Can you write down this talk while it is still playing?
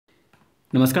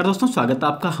नमस्कार दोस्तों, स्वागत है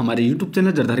आपका हमारे YouTube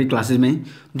चैनल जरधारी क्लासेज में।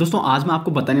 दोस्तों आज मैं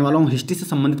आपको बताने वाला हूँ हिस्ट्री से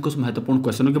संबंधित कुछ महत्वपूर्ण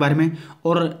क्वेश्चनों के बारे में।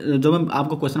 और जो मैं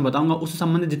आपको क्वेश्चन बताऊंगा उससे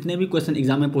संबंधित जितने भी क्वेश्चन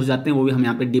एग्जाम में पूछ जाते हैं वो भी हम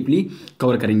यहाँ पे डीपली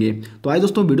कवर करेंगे। तो आइए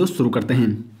दोस्तों वीडियो शुरू करते हैं।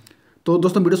 तो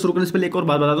दोस्तों वीडियो शुरू करने से पहले एक और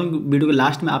बात बता दूं, वीडियो के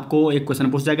लास्ट में आपको एक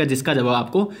क्वेश्चन पूछ जाएगा जिसका जवाब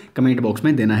आपको कमेंट बॉक्स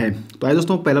में देना है। तो आइए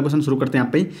दोस्तों पहला क्वेश्चन शुरू करते हैं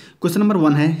यहाँ पे। क्वेश्चन नंबर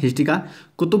 1 है हिस्ट्री का,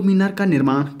 कुतुब मीनार का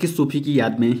निर्माण किस सूफी की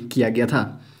याद में किया गया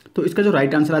था? तो इसका जो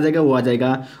राइट आंसर आ जाएगा वो आ जाएगा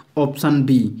ऑप्शन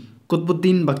बी,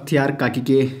 कुतुबुद्दीन बख्तियार काकी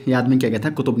के याद में किया गया था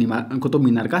कुतुब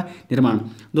मीनार का निर्माण।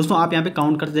 दोस्तों आप यहाँ पे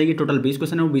काउंट करते जाइए, टोटल 20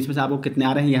 क्वेश्चन है, वो 20 में से आपको कितने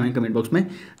आ रहे हैं ये हमें कमेंट बॉक्स में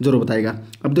जरूर बताएगा।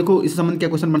 अब देखो इस संबंध क्या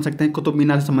क्वेश्चन बन सकते हैं कुतुब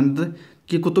मीनार से संबंधित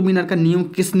कि कुतुब मीनार का नींव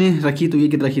किसने रखी? तो ये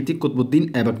कित रखी थी?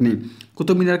 कुतुबुद्दीन ऐबक ने।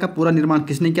 कुतुब मीनार का पूरा निर्माण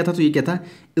किसने किया था? तो ये क्या था?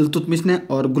 इल्तुतमिश ने।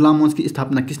 और गुलाम वंश की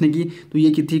स्थापना किसने की? तो ये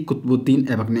की थी कुतुबुद्दीन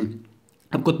ऐबक ने।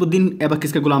 अब कुतुबुद्दीन ऐबक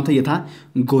किसका गुलाम था? ये था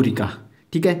गौरी का।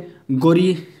 ठीक है,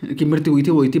 गौरी की मृत्यु हुई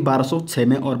थी, वो हुई थी 1206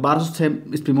 में, और 1206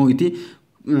 ईस्वी में हुई थी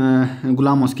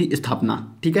गुलाम वंश की स्थापना।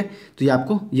 ठीक है, तो ये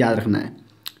आपको याद रखना है।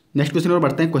 नेक्स्ट क्वेश्चन और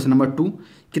बढ़ते हैं। क्वेश्चन नंबर 2,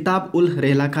 किताब उल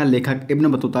रहला का लेखक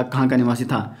इब्न बतूता कहाँ का निवासी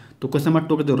था? तो क्वेश्चन नंबर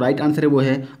 2 का जो राइट आंसर है वो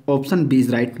है option B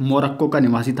is right, Morocco का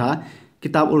निवासी था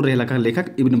किताब उल रहला का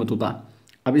लेखक इब्न बतूता।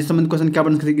 अब इस संबंध क्वेश्चन क्या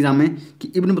बन सकता है एग्जाम में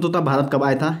कि इब्न बतूता भारत कब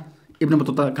आया था? इब्न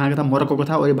बतूता कहाँ का था? मोरक्को का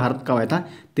था, और ये भारत कब आया था?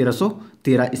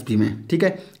 1313 ईस्वी में। ठीक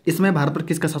है, इसमें भारत पर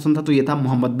किसका शासन था? तो ये था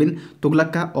मोहम्मद बिन तुगलक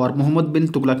का। और मोहम्मद बिन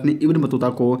तुगलक ने इब्न बतूता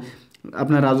को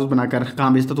अपना राजदूत बनाकर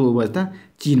कहाँ भेजता? तो वो भेजता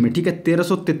चीन में। ठीक है,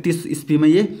 1333 ईस्वी में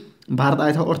ये भारत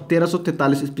आया था, और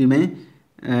 1343 ईस्वी में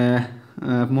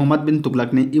मोहम्मद बिन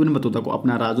तुगलक ने इब्न बतूता को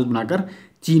अपना राजदूत बनाकर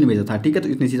चीन भेजा था। ठीक है, तो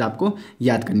इतनी चीज़ आपको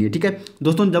याद करनी है। ठीक है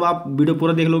दोस्तों, जब आप वीडियो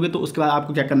पूरा देख लोगे तो उसके बाद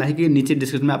आपको क्या करना है कि नीचे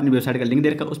डिस्क्रिप्शन में अपनी वेबसाइट का लिंक दे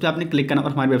रखा है, उस पर आपने क्लिक करना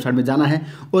और हमारी वेबसाइट में जाना है।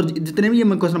 और जितने भी ये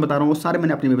मैं क्वेश्चन बता रहा हूँ वो सारे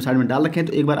मैंने अपनी वेबसाइट में डाल रखे हैं,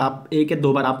 तो एक बार आप 1 या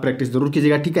 2 बार आप प्रैक्टिस जरूर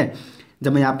कीजिएगा। ठीक है,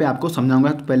 जब मैं यहाँ पे आपको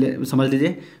समझाऊंगा तो पहले समझ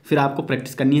लीजिए, फिर आपको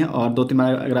प्रैक्टिस करनी है, और 2-3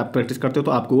 बार अगर आप प्रैक्टिस करते हो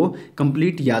तो आपको वो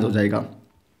कंप्लीट याद हो जाएगा।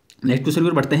 नेक्स्ट क्वेश्चन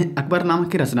पर बढ़ते हैं। अकबरनामा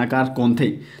के रचनाकार कौन थे?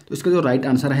 तो इसका जो राइट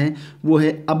आंसर है वो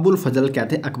है अबुल फजल क्या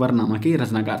थे? अकबरनामा के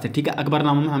रचनाकार थे। ठीक है,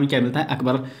 अकबरनामा में हमें क्या मिलता है?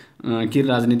 अकबर की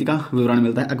राजनीति का विवरण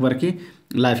मिलता है, अकबर की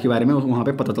लाइफ के बारे में वहाँ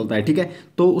पे पता चलता है। ठीक है,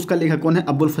 तो उसका लेखक कौन है?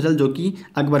 अबुल फजल, जो कि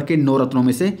अकबर के 9 रत्नों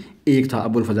में से एक था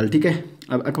अबुल फजल। ठीक है,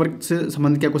 अब अकबर से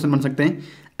संबंधित क्या क्वेश्चन बन सकते हैं?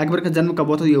 अकबर का जन्म कब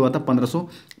हुआ था? ये हुआ था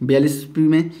 1542 ईस्वी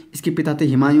में। इसके पिता थे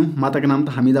हुमायूं, माता का नाम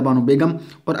था हमीदा बानो बेगम।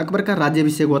 और अकबर का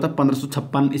राज्याभिषेक हुआ था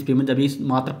 1556 ईस्वी में, जब ये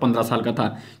मात्र 15 साल का था,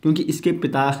 क्योंकि इसके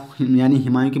पिता यानी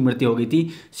हुमायूं की मृत्यु हो गई थी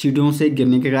सीढ़ियों से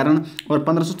गिरने के कारण। और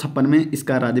 1556 में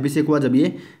इसका राज्याभिषेक हुआ, जब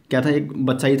ये क्या था? एक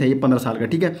बच्चा ही था ये 15 साल का।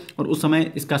 ठीक है, और उस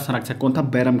समय इसका संरक्षक कौन था?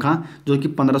 बैरम खां, जो कि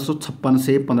 1556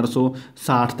 से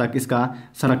 1560 तक इसका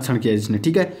संरक्षण किया जिसने।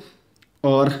 ठीक है,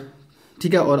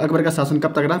 और अकबर का शासन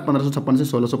कब तक रहा? 1556 से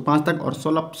 1605 तक। और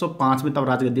 1605 में तब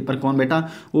राजगद्दी पर कौन बैठा?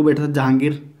 वो बैठा था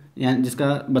जहांगीर, यानी जिसका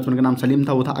बचपन का नाम सलीम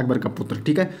था, वो था अकबर का पुत्र।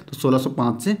 ठीक है, तो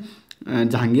 1605 से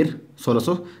जहांगीर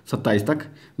 1627 तक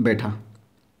बैठा।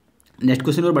 नेक्स्ट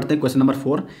क्वेश्चन पर बढ़ते हैं। क्वेश्चन नंबर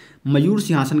 4, मयूर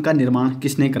सिंहासन का निर्माण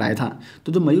किसने कराया था?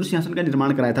 तो जो मयूर सिंहासन का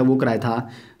निर्माण कराया था वो कराया था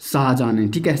शाहजहां ने।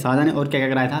 ठीक है, शाहजहां ने। और क्या क्या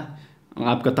कराया था?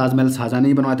 आपका ताजमहल शाहजहां ने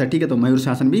ही बनवाया था। ठीक है, तो मयूर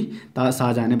सिंहासन भी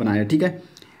शाहजहां ने बनाया। ठीक है,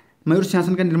 मयूर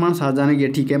सिंहासन का निर्माण शाहजहां ने किया।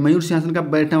 ठीक है, मयूर सिंहासन का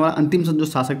बैठने वाला अंतिम जो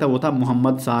शासक था वो था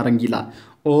मोहम्मद शाह रंगीला।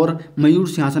 और मयूर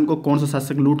सिंहासन को कौन सा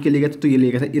शासक लूट के ले गया था? तो ये ले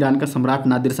गया था ईरान का सम्राट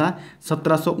नादिर शाह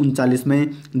 1739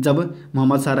 में, जब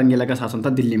मोहम्मद शाह रंगीला का शासन था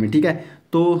दिल्ली में। ठीक है,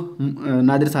 तो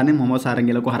नादिर शाह ने मोहम्मद शाह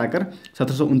रंगीला को हराकर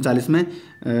 1739 में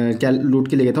क्या लूट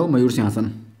के ले गया था? वो मयूर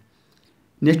सिंहासन।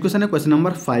 नेक्स्ट क्वेश्चन है क्वेश्चन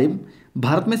नंबर 5,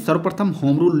 भारत में सर्वप्रथम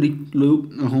होम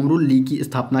रूल लीग की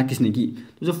स्थापना किसने की?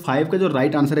 तो जो 5 का जो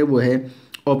राइट आंसर है वो है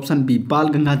ऑप्शन बी, बाल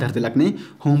गंगाधर तिलक ने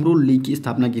होम रूल लीग की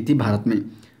स्थापना की थी भारत में।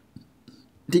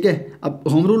 ठीक है, अब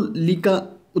होम रूल लीग का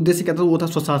उद्देश्य क्या था? वो था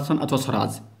स्वशासन अथवा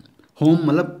स्वराज। होम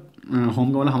मतलब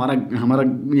होम का मतलब हमारा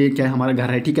ये क्या है? हमारा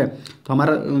घर है। ठीक है, तो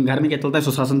हमारा घर में क्या चलता है?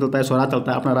 स्वशासन चलता है, स्वराज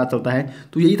चलता है, अपना राज चलता है।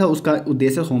 तो यही था उसका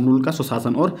उद्देश्य, होम रूल का,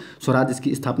 स्वशासन और स्वराज।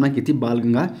 इसकी स्थापना की थी बाल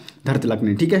गंगाधर तिलक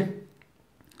ने। ठीक है,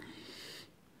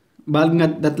 बाल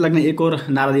गंगाधर तिलक ने एक और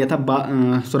नारा दिया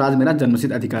था, स्वराज मेरा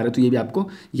जन्मसिद्ध अधिकार है। तो ये भी आपको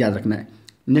याद रखना है।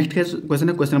 नेक्स्ट क्वेश्चन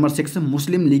है क्वेश्चन नंबर 6,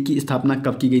 मुस्लिम लीग की स्थापना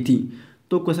कब की गई थी?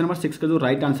 तो क्वेश्चन नंबर 6 का जो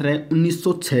राइट आंसर है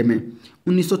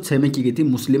 1906 में की गई थी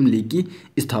मुस्लिम लीग की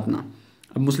स्थापना।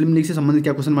 अब मुस्लिम लीग से संबंधित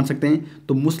क्या क्वेश्चन बन सकते हैं?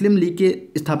 तो मुस्लिम लीग के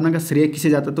स्थापना का श्रेय किसे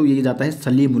जाता है? तो ये जाता है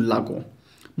सलीमुल्लाह को।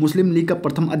 मुस्लिम लीग का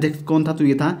प्रथम अध्यक्ष कौन था? तो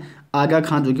ये था आगा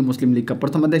खान, जो कि मुस्लिम लीग का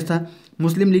प्रथम अध्यक्ष था।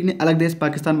 मुस्लिम लीग ने अलग देश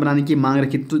पाकिस्तान बनाने की मांग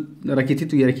रखी थी,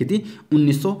 तो ये रखी थी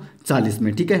 1940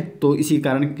 में। ठीक है, तो इसी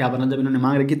कारण क्या बना? जब इन्होंने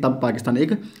मांग रखी तब पाकिस्तान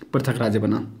एक पृथक राज्य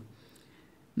बना।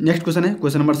 नेक्स्ट क्वेश्चन है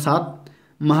क्वेश्चन नंबर 7,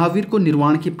 महावीर को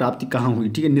निर्वाण की प्राप्ति कहाँ हुई?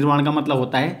 ठीक है, निर्वाण का मतलब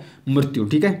होता है मृत्यु।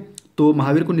 ठीक है, तो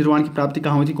महावीर को निर्वाण की प्राप्ति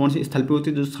कहाँ हुई थी, कौन से स्थल पे हुई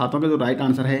थी? जो सातों का जो राइट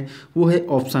आंसर है वो है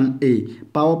ऑप्शन ए,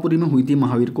 पावापुरी में हुई थी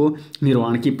महावीर को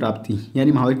निर्वाण की प्राप्ति,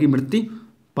 यानी महावीर की मृत्यु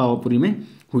पावापुरी में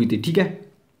हुई थी। ठीक है,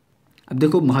 अब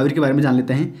देखो महावीर के बारे में जान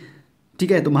लेते हैं।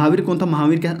 ठीक है, तो महावीर कौन था?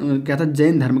 महावीर क्या था?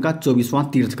 जैन धर्म का 24वां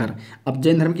तीर्थकर। अब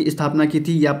जैन धर्म की स्थापना की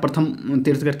थी या प्रथम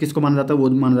तीर्थकर किसको माना जाता है? वो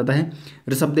माना जाता है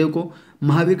ऋषभदेव को।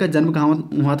 महावीर का जन्म कहाँ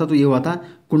हुआ था? तो ये हुआ था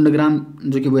कुंडग्राम,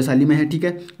 जो कि वैशाली में है। ठीक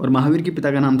है, और महावीर के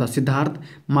पिता का नाम था सिद्धार्थ,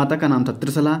 माता का नाम था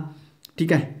त्रिशला।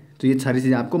 ठीक है, तो ये सारी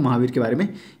चीज़ें आपको महावीर के बारे में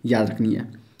याद रखनी है।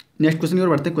 नेक्स्ट क्वेश्चन की ओर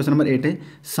बढ़ते हैं। क्वेश्चन नंबर 8 है,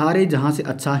 सारे जहां से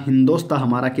अच्छा हिंदोस्तां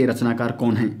हमारा के रचनाकार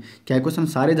कौन है? क्या है क्वेश्चन?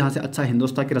 सारे जहां से अच्छा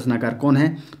हिंदोस्तां के रचनाकार कौन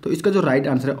है? तो इसका जो राइट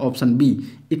आंसर है ऑप्शन बी,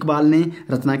 इकबाल ने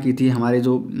रचना की थी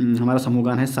हमारा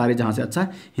समूहगान है सारे जहां से अच्छा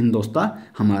हिंदोस्तां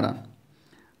हमारा।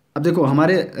 अब देखो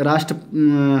हमारे राष्ट्र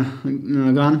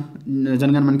गान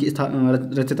जनगण मन की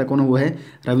रचयिता कौन है? वो है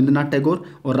रविंद्रनाथ टैगोर।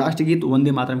 और राष्ट्रगीत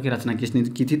वंदे मातरम की रचना किसने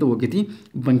की थी? तो वो की थी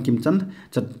बंकिम चंद्र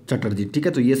चटर्जी। ठीक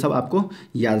है, तो ये सब आपको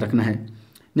याद रखना है।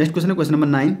 नेक्स्ट क्वेश्चन है क्वेश्चन नंबर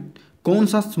 9, कौन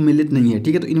सा सुमेलित नहीं है?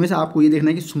 ठीक है, तो इनमें से आपको ये देखना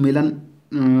है कि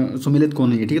सुमेलित कौन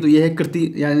नहीं है। ठीक है, तो ये है कृति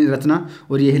यानी रचना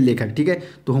और ये है लेखक। ठीक है,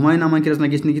 तो हुमायूंनामा की रचना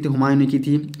किसने की थी? हुमायूं ने की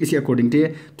थी इसी अकॉर्डिंग। ठीक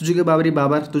है, तुझे के बाबरी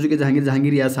बाबर, तुझे के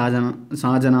जहांगीर या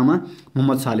शाहजहानामा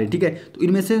मोहम्मद साले। ठीक है, तो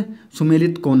इनमें से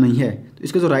सुमेलित कौन नहीं है? तो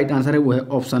इसका जो राइट आंसर है वो है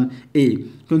ऑप्शन ए,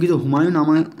 क्योंकि जो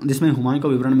हुमायूंनामा जिसमें हुमायूं का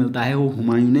विवरण मिलता है वो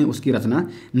हुमायूं ने उसकी रचना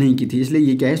नहीं की थी, इसलिए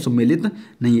ये क्या है? सुमेलित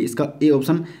नहीं है। इसका ए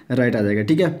ऑप्शन राइट आ जाएगा।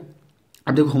 ठीक है,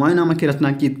 अब देखो हुमायूंनामा की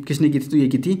रचना किसने की थी? तो ये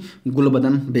की थी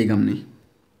गुलबदन बेगम ने।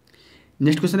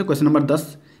 नेक्स्ट क्वेश्चन है क्वेश्चन नंबर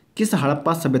 10, किस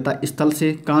हड़प्पा सभ्यता स्थल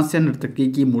से कांस्य नर्तकी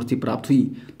की मूर्ति प्राप्त हुई?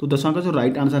 तो 10वां का जो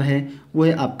राइट आंसर है वो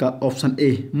है आपका ऑप्शन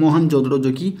ए, मोहनजोदड़ो,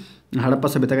 जो कि हड़प्पा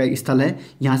सभ्यता का एक स्थल है।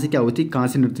 यहाँ से क्या हुई थी?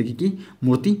 कांस्य नर्तकी की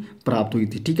मूर्ति प्राप्त हुई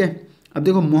थी। ठीक है, अब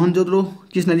देखो मोहनजोदड़ो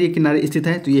किस नदी के किनारे स्थित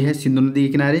है? तो ये है सिंधु नदी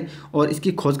के किनारे, और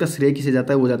इसकी खोज का श्रेय किसे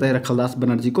जाता है? वो जाता है रखलदास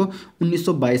बनर्जी को।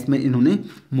 1922 में इन्होंने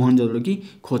मोहनजोदड़ो की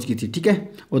खोज की थी। ठीक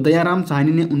है, और दयाराम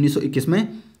साहनी ने 1921 में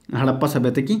हड़प्पा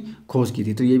सभ्यता की खोज की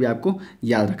थी। तो ये भी आपको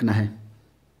याद रखना है।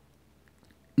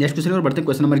 नेक्स्ट क्वेश्चन पर बढ़ते हैं।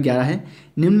 क्वेश्चन नंबर 11 है,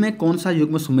 निम्न में कौन सा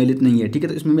युग्म सुमेलित नहीं है? ठीक है,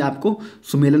 तो इसमें भी आपको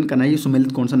सुमेलन करना है,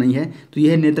 सुमेलित कौन सा नहीं है? तो ये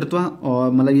है नेतृत्व,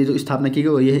 और मतलब ये जो स्थापना की गई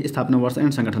और ये है स्थापना वर्ष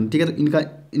एंड संगठन। ठीक है, तो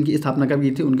इनकी स्थापना कब की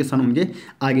थी? उनके सन उनके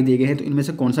आगे दिए गए हैं, तो इनमें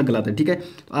से कौन सा गलत है? ठीक है,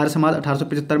 तो आर्य समाज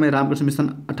 1875 में, रामकृष्ण मिशन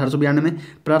 1892 में,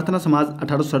 प्रार्थना समाज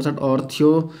 1867 और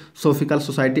थियोसोफिकल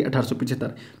सोसाइटी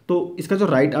 1875। तो इसका जो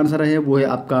राइट आंसर है वो है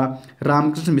आपका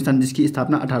रामकृष्ण मिशन, जिसकी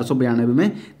स्थापना 1892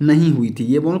 में नहीं हुई थी।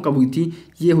 ये बोलो कब हुई थी?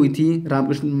 ये हुई थी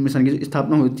रामकृष्ण मिशन की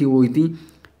स्थापना हुई थी वो हुई थी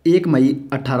 1 मई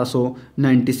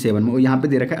 1897 में, और यहाँ पे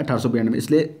दे रखा है 1892,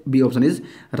 इसलिए B option is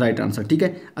right answer. ठीक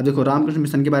है, अब देखो रामकृष्ण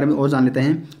मिशन के बारे में और जान लेते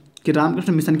हैं कि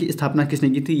रामकृष्ण मिशन की स्थापना किसने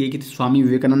की थी? ये की थी स्वामी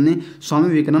विवेकानंद ने। स्वामी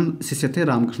विवेकानंद शिष्य थे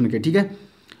रामकृष्ण के। ठीक है,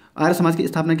 आर्य समाज की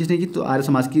स्थापना किसने की? तो आर्य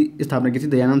समाज की स्थापना की थी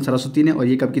दयानंद सरस्वती ने, और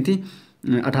ये कब की थी?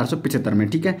 1875 में।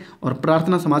 ठीक है, और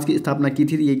प्रार्थना समाज की स्थापना की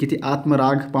थी, ये की थी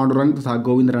आत्मराग पांडुरंग तथा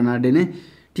गोविंद रानाडे ने।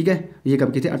 ठीक है, ये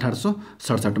कब की थी?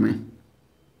 1867 में।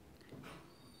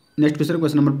 नेक्स्ट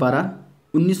क्वेश्चन नंबर 12,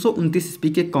 1929 ईस्वी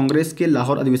के कांग्रेस के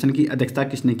लाहौर अधिवेशन की अध्यक्षता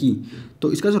किसने की?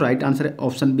 तो इसका जो राइट आंसर है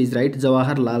option B is right,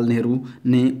 Jawaharlal Nehru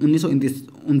ने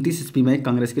 1929 ईस्वी में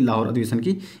कांग्रेस के लाहौर अधिवेशन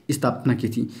की स्थापना की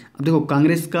थी। अब देखो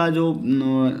कांग्रेस का जो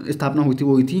स्थापना हुई थी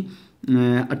वो हुई थी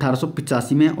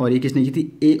 1885 में, और ये किसने की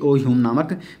थी? ए.ओ. ह्यूम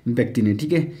नामक व्यक्ति ने।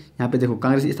 ठीक है, यहाँ पे देखो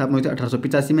कांग्रेस की स्थापना हुई थी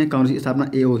 1885 में, कांग्रेस की स्थापना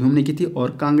ए.ओ. ह्यूम ने की थी,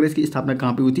 और कांग्रेस की स्थापना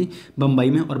कहाँ पे हुई थी? बम्बई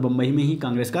में, और बम्बई में ही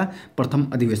कांग्रेस का प्रथम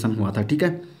अधिवेशन हुआ था। ठीक है,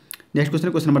 नेक्स्ट क्वेश्चन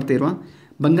है क्वेश्चन नंबर 13,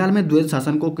 बंगाल में द्वैध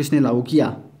शासन को किसने लागू किया?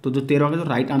 तो जो 13 का जो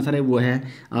राइट आंसर है वो है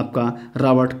आपका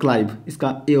रॉबर्ट क्लाइव,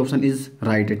 इसका ए ऑप्शन इज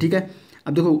राइट है। ठीक है,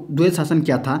 अब देखो द्वैध शासन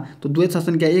क्या था? तो द्वैध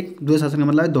शासन क्या है? एक द्वैध शासन का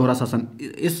मतलब है दोहरा शासन।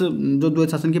 इस जो द्वैध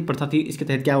शासन की प्रथा थी इसके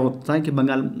तहत क्या होता है कि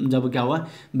बंगाल जब क्या हुआ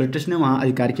ब्रिटिश ने वहाँ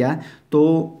अधिकार किया, तो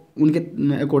उनके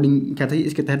अकॉर्डिंग क्या था?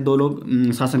 इसके तहत दो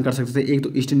लोग शासन कर सकते थे, एक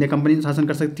तो ईस्ट इंडिया कंपनी शासन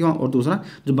कर सकती थी और दूसरा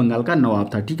जो बंगाल का नवाब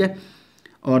था। ठीक है,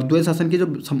 और द्वैध शासन की जो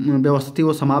व्यवस्था थी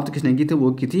वो समाप्त किसने की थी?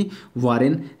 वो की थी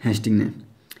वारेन हेस्टिंग ने।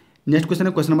 नेक्स्ट क्वेश्चन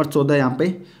है क्वेश्चन नंबर 14, यहाँ पे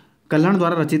कल्हण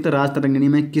द्वारा रचित राजतरंगिणी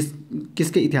में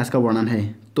किसके इतिहास का वर्णन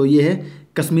है? तो ये है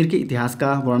कश्मीर के इतिहास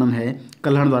का वर्णन है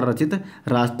कल्हण द्वारा रचित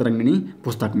राजतरंगिणी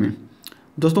पुस्तक में।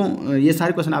 दोस्तों ये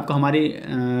सारे क्वेश्चन आपको हमारे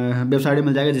वेबसाइट में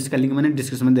मिल जाएगा, जिसका लिंक मैंने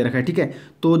डिस्क्रिप्शन में दे रखा है। ठीक है,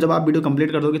 तो जब आप वीडियो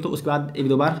कंप्लीट कर दोगे तो उसके बाद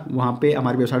 1-2 बार वहाँ पे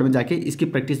हमारे वेबसाइट में जाके इसकी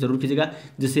प्रैक्टिस जरूर कीजिएगा,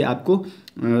 जिससे आपको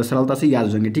सरलता से याद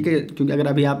हो जाएंगे। ठीक है, क्योंकि अगर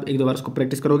अभी आप 1-2 बार उसको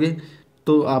प्रैक्टिस करोगे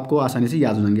तो आपको आसानी से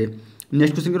याद हो जाएंगे।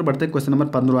 नेक्स्ट क्वेश्चन की ओर बढ़ते हैं। क्वेश्चन नंबर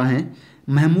 15 है,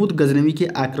 महमूद गजनवी के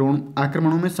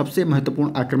आक्रमणों में सबसे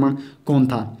महत्वपूर्ण आक्रमण कौन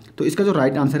था? तो इसका जो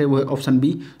राइट आंसर है वो है ऑप्शन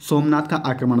बी, सोमनाथ का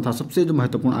आक्रमण था, सबसे जो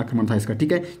महत्वपूर्ण आक्रमण था इसका।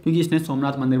 ठीक है, क्योंकि इसने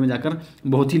सोमनाथ मंदिर में जाकर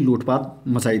बहुत ही लूटपाट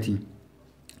मचाई थी।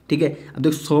 ठीक है। अब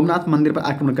देखो सोमनाथ मंदिर पर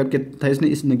आक्रमण कब किया था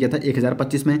इसने किया था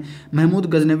 1025 में। महमूद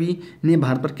गजनवी ने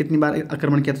भारत पर कितनी बार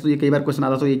आक्रमण किया था, तो ये कई बार क्वेश्चन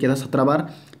आता, तो ये किया था 17 बार।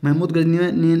 महमूद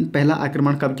गजनवी ने पहला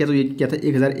आक्रमण कब किया, तो ये किया था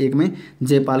 1001 में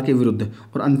जयपाल के विरुद्ध।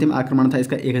 और अंतिम आक्रमण था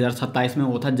इसका 1027 में,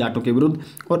 वो था जाटों के विरुद्ध।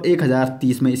 और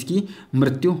 1030 में इसकी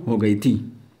मृत्यु हो गई थी।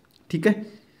 ठीक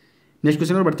है। नेक्स्ट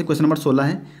क्वेश्चन पर बढ़ते, क्वेश्चन नंबर 16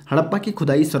 है, हड़प्पा की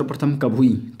खुदाई सर्वप्रथम कब हुई,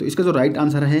 तो इसका जो राइट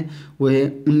आंसर है वो है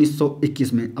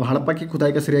 1921 में। अब हड़प्पा की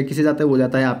खुदाई का श्रेय किसे जाता है, वो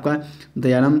जाता है आपका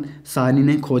दयानंद साहनी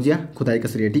ने खोज या खुदाई का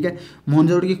श्रेय। ठीक है।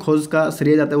 मोहनजोदड़ो की खोज का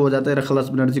श्रेय जाता है, वो जाता है रखलास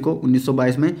बनर्जी को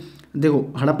 1922 में। देखो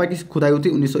हड़प्पा की खुदाई हुई थी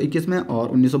 1921 में और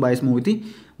 1922 में हुई थी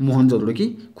मोहनजोदड़ो की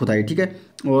खुदाई। ठीक है।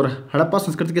 और हड़प्पा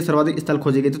संस्कृति के सर्वाधिक स्थल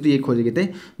खोजे गए थे, तो ये खोजे गए थे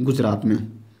गुजरात में।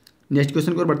 नेक्स्ट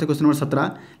क्वेश्चन की ओर बढ़ते, क्वेश्चन नंबर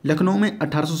 17, लखनऊ में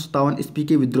 1857 ईस्वी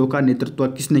के विद्रोह का नेतृत्व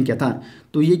किसने किया था,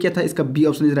 तो ये क्या था, इसका B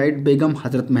option is right, Begum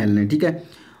Hazrat Mahal ने। ठीक है।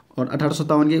 और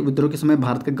 1857 के विद्रोह के समय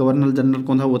भारत का गवर्नर जनरल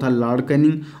कौन था, वो था लॉर्ड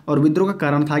कैनिंग। और विद्रोह का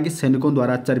कारण था कि सैनिकों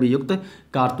द्वारा चर्बी युक्त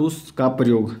कारतूस का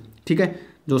प्रयोग। ठीक है।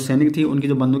 जो सैनिक थी उनकी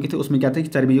जो बंदूकें थी उसमें क्या थी कि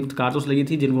चर्बी युक्त कारतूस लगी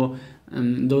थी, जिनको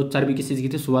जो चर्बी किस चीज़ की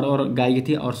थी, सुअर और गाय की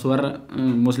थी। और सुअर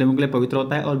मुस्लिमों के लिए पवित्र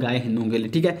होता है और गाय हिंदुओं के लिए।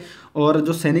 ठीक है। और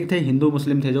जो सैनिक थे हिंदू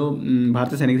मुस्लिम थे, जो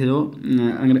भारतीय सैनिक थे जो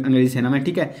अंग्रेजी सेना में,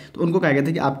 ठीक है, तो उनको कहा गया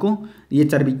था कि आपको ये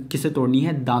चर्बी किससे तोड़नी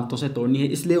है, दांतों से तोड़नी है।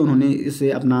 इसलिए उन्होंने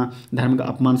इसे अपना धर्म का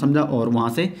अपमान समझा और वहाँ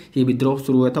से ये विद्रोह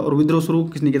शुरू हुआ था। और विद्रोह शुरू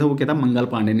किसने किया था, वो किया था मंगल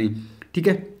पांडे ने। ठीक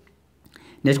है।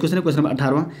 नेक्स्ट क्वेश्चन है, क्वेश्चन नंबर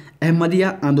 18, अहमदिया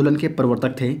आंदोलन के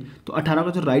प्रवर्तक थे, तो 18 का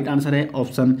जो राइट आंसर है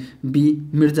ऑप्शन बी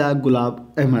मिर्जा गुलाम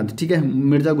अहमद। ठीक है।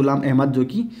 मिर्जा गुलाम अहमद जो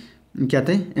कि क्या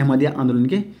थे, अहमदिया आंदोलन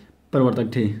के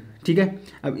प्रवर्तक थे। ठीक है।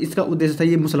 अब इसका उद्देश्य था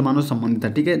ये मुसलमानों से संबंधित था।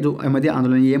 ठीक है। जो अहमदिया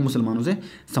आंदोलन ये मुसलमानों से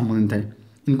संबंधित है,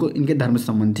 इनको इनके धर्म से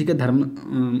संबंधित। ठीक है। धर्म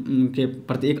के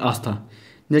प्रति एक आस्था।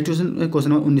 Next question,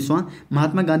 question number 19वां,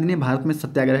 Mahatma Gandhi ने भारत में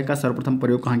सत्याग्रह का सर्वप्रथम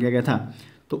प्रयोग कहाँ किया गया था,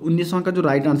 तो 19वां का जो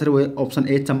राइट आंसर है वो है ऑप्शन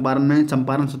ए चंपारण में।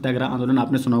 चंपारण सत्याग्रह आंदोलन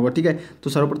आपने सुना होगा। ठीक है। तो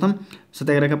सर्वप्रथम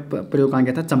सत्याग्रह का प्रयोग कहाँ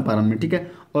किया था, चंपारण में। ठीक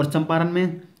है। और चंपारण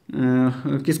में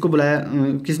किसको बुलाया,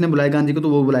 किसने बुलाया गांधी को, तो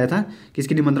वो बुलाया था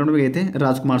किसके निमंत्रण पर गए थे,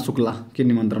 राजकुमार शुक्ला के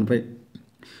निमंत्रण पर।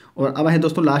 और अब है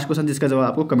दोस्तों लास्ट क्वेश्चन, जिसका जवाब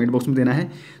आपको कमेंट बॉक्स में देना है।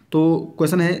 तो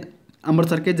क्वेश्चन है,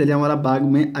 अमृतसर के जलियांवाला बाग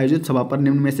में आयोजित सभा पर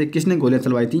निम्न में से किसने गोलियां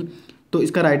चलवाई थी, तो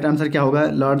इसका राइट आंसर क्या होगा,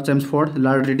 Lord Chelmsford,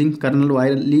 Lord reading, colonel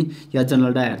virally या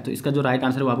जनरल डायर। तो इसका जो राइट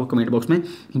आंसर है वो आपको कमेंट बॉक्स में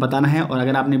बताना है। और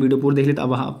अगर आपने वीडियो पूरी देख ली तो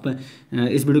अब आप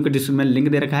इस वीडियो के डिस्क्रिप्शन में लिंक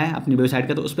दे रखा है अपनी वेबसाइट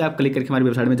का, तो उस पर आप क्लिक करके हमारी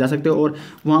वेबसाइट में जा सकते हो। और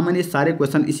वहाँ मैंने सारे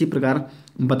क्वेश्चन इसी प्रकार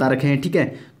बता रखे हैं। ठीक है।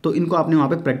 तो इनको आपने वहाँ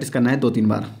पर प्रैक्टिस करना है 2-3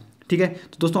 बार। ठीक है।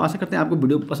 तो दोस्तों आशा करते हैं आपको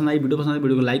वीडियो पसंद आई।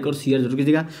 वीडियो को लाइक और शेयर जरूर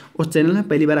कीजिएगा। और चैनल में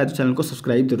पहली बार आए तो चैनल को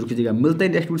सब्सक्राइब जरूर कीजिएगा। मिलते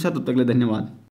हैं नेक्स्ट वीडियो के साथ, तब तक के लिए धन्यवाद।